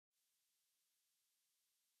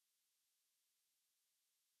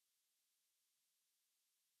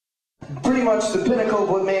pretty much the pinnacle of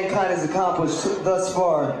what mankind has accomplished thus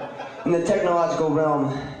far in the technological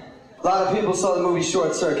realm. A lot of people saw the movie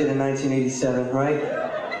Short Circuit in 1987, right?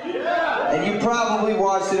 And you probably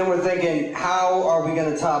watched it and were thinking, how are we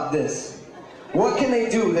gonna top this? What can they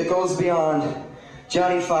do that goes beyond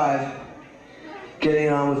Johnny Five getting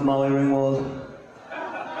on with Molly Ringwald,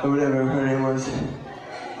 or whatever her name was?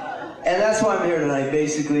 And that's why I'm here tonight,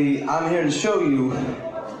 basically. I'm here to show you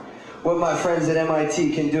what my friends at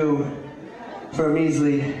MIT can do for a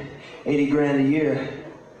measly 80 grand a year.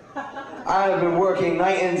 I have been working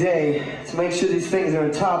night and day to make sure these things are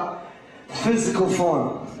in top physical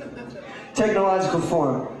form, technological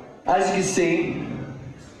form. As you can see,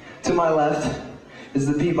 to my left is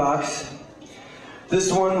the P-Box.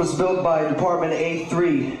 This one was built by Department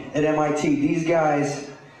A3 at MIT. These guys,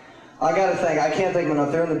 I can't thank them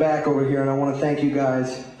enough. They're in the back over here, and I want to thank you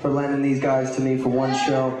guys for lending these guys to me for one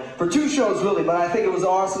show. For two shows, really, but I think it was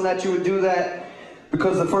awesome that you would do that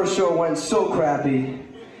because the first show went so crappy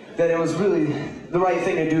that it was really the right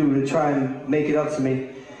thing to do to try and make it up to me.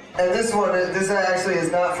 And this one, this actually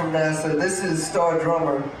is not from NASA. This is Star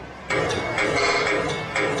Drummer.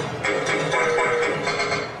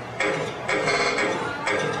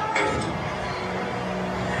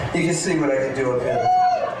 You can see what I can do up here.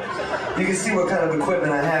 You can see what kind of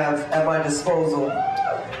equipment I have at my disposal.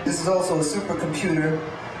 This is also a supercomputer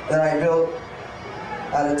that I built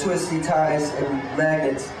out of twisty ties and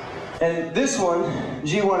magnets. And this one,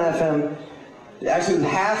 G1FM, actually was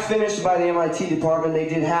half finished by the MIT department. They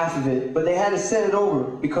did half of it, but they had to send it over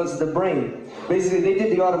because of the brain. Basically, they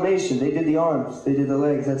did the automation, they did the arms, they did the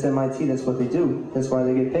legs. That's MIT, that's what they do. That's why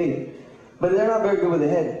they get paid. But they're not very good with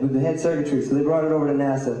the head circuitry, so they brought it over to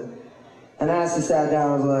NASA. And NASA sat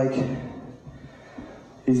down and was like,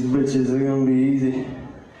 these bitches are gonna be easy.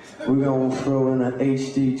 We're gonna throw in an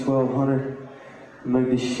HD 1200 and make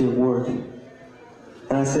this shit work.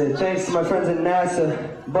 And I said, thanks to my friends at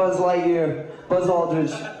NASA, Buzz Lightyear, Buzz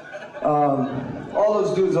Aldridge, all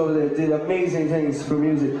those dudes over there did amazing things for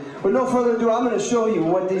music. With no further ado, I'm gonna show you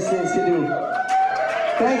what these things can do.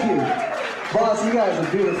 Thank you. Boss, you guys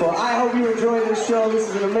are beautiful. I hope you enjoy this show. This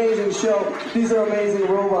is an amazing show. These are amazing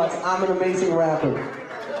robots. I'm an amazing rapper.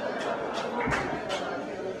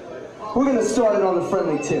 We're gonna start it on the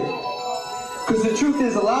friendly tip. Because the truth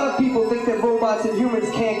is, a lot of people think that robots and humans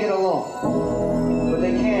can't get along. But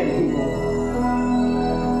they can, people.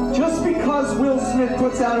 Just because Will Smith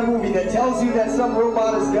puts out a movie that tells you that some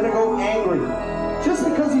robot is gonna go angry, just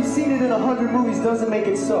because you've seen it in 100 movies doesn't make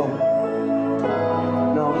it so.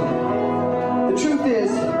 No. The truth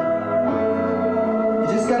is, you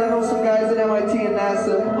just gotta know some guys at MIT and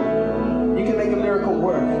NASA. You can make a miracle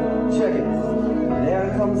work. Check it.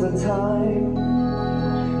 There comes a time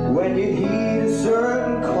when you heed a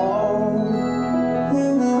certain call.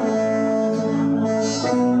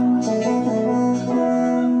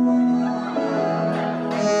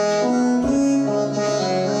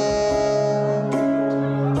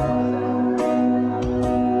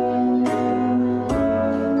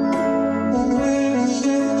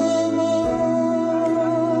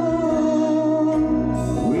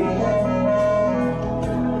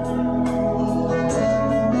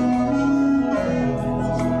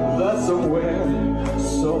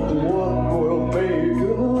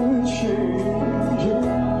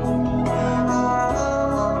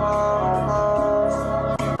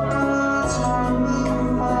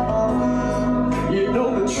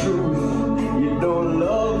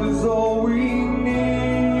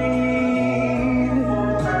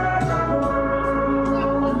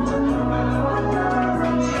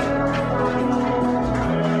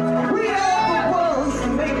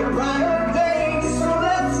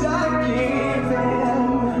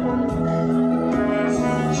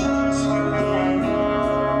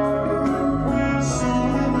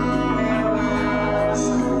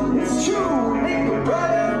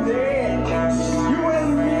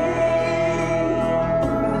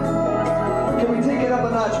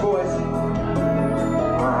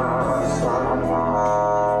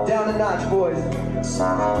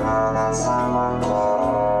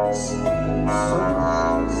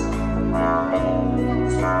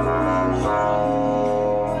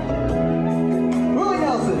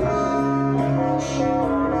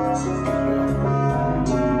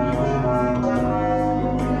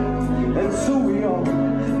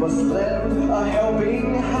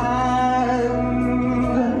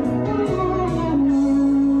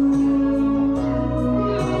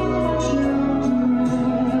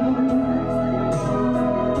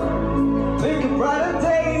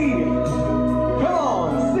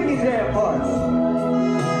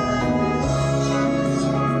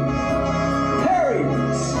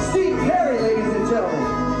 Steve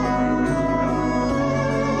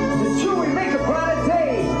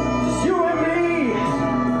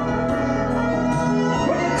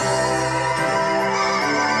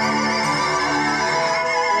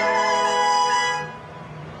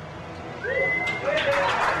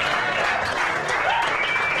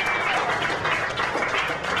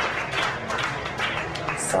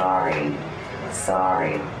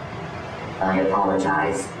Sorry. I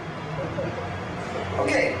apologize.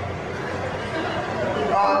 Okay.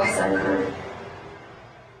 Sucker.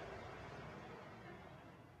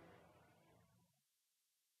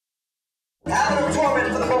 Out of torment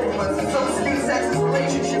for the both of us. So Steve Sex's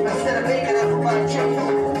relationship instead of making up for my chick.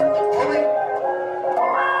 Only.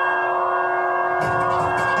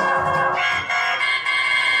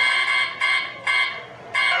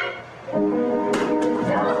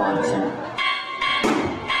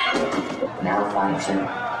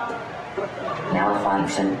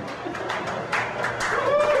 Malfunction.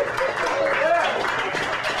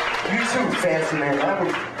 You too, fancy man. I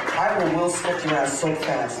will Will Smith your ass so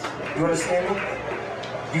fast. You understand me?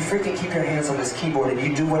 You freaking keep your hands on this keyboard and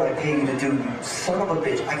you do what I pay you to do, you son of a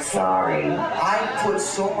bitch. Sorry. I put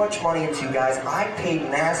so much money into you guys. I paid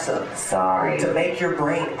NASA. Sorry. To make your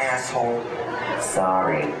brain, asshole.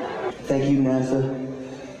 Sorry. Thank you, NASA.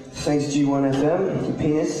 Thanks, G1FM, you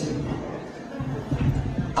penis.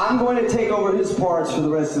 I'm going to take over his parts for the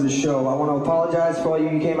rest of the show. I want to apologize for all you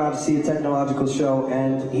who came out to see a technological show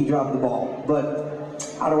and he dropped the ball. But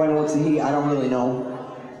how do I know it's a he? I don't really know.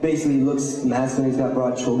 Basically, he looks masculine, he's got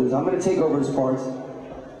broad shoulders. I'm going to take over his parts.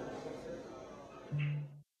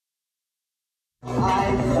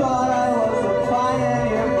 I thought I was a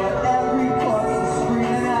pioneer, but every voice is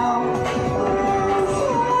screaming out.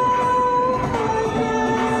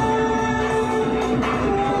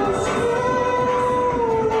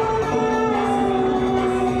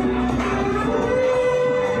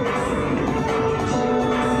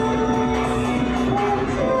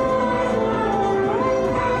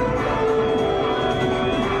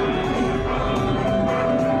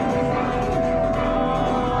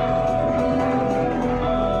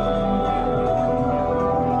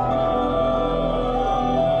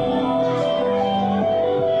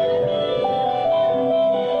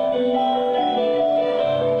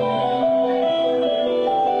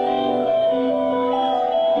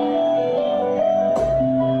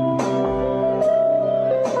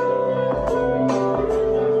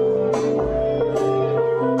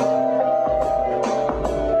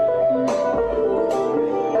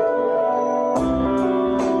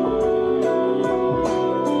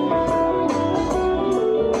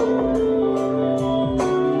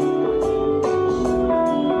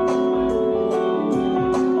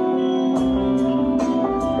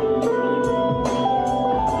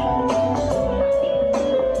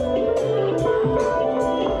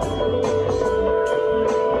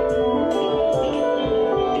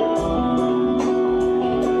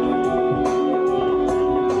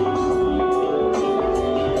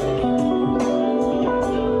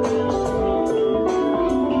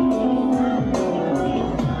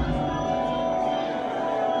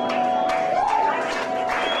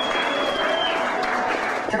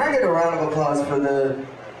 Can I get a round of applause for the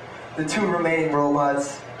two remaining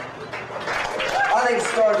robots? I think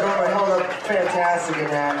Star Drummer held up fantastic in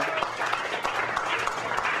that.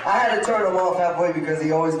 I had to turn him off halfway because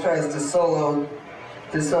he always tries to solo.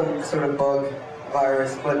 There's some sort of bug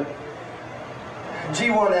virus, but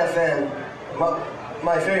G1FN,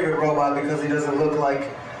 my favorite robot because he doesn't look like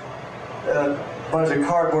a bunch of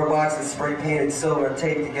cardboard boxes spray painted silver and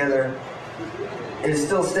taped together, is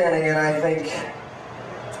still standing and I think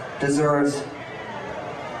deserves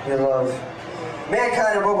your love.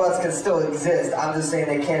 Mankind and robots can still exist. I'm just saying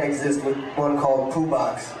they can't exist with one called Poo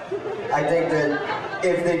Box. I think that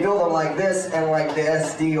if they build them like this and like the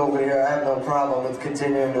SD over here, I have no problem with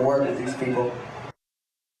continuing to work with these people.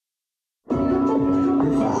 If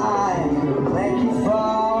I make you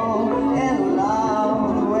fall in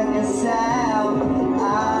love when you sound,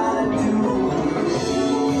 I do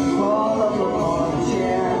fall up on a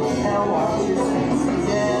chair and watch your faces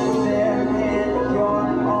in there in your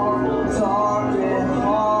own target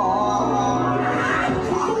hall.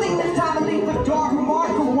 I think it's time to leave a dark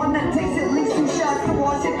remarkable one that takes at least 2 shots to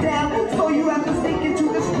wash it down. So you have to sneak into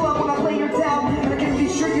this club when I play your town, and I can be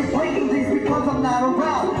sure you're breaking things because I'm not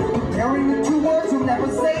around. Comparing the 2 words you'll never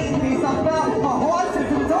say in case I'm found. My heart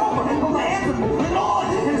says it's over, but my hands are moving on,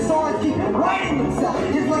 and the stars keep writing themselves.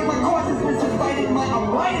 It's like my consciousness is fighting I'm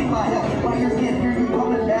writing my hell. My ears can't hear you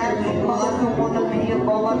coming back. My eyes don't wanna be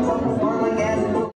above. I'm trying to start like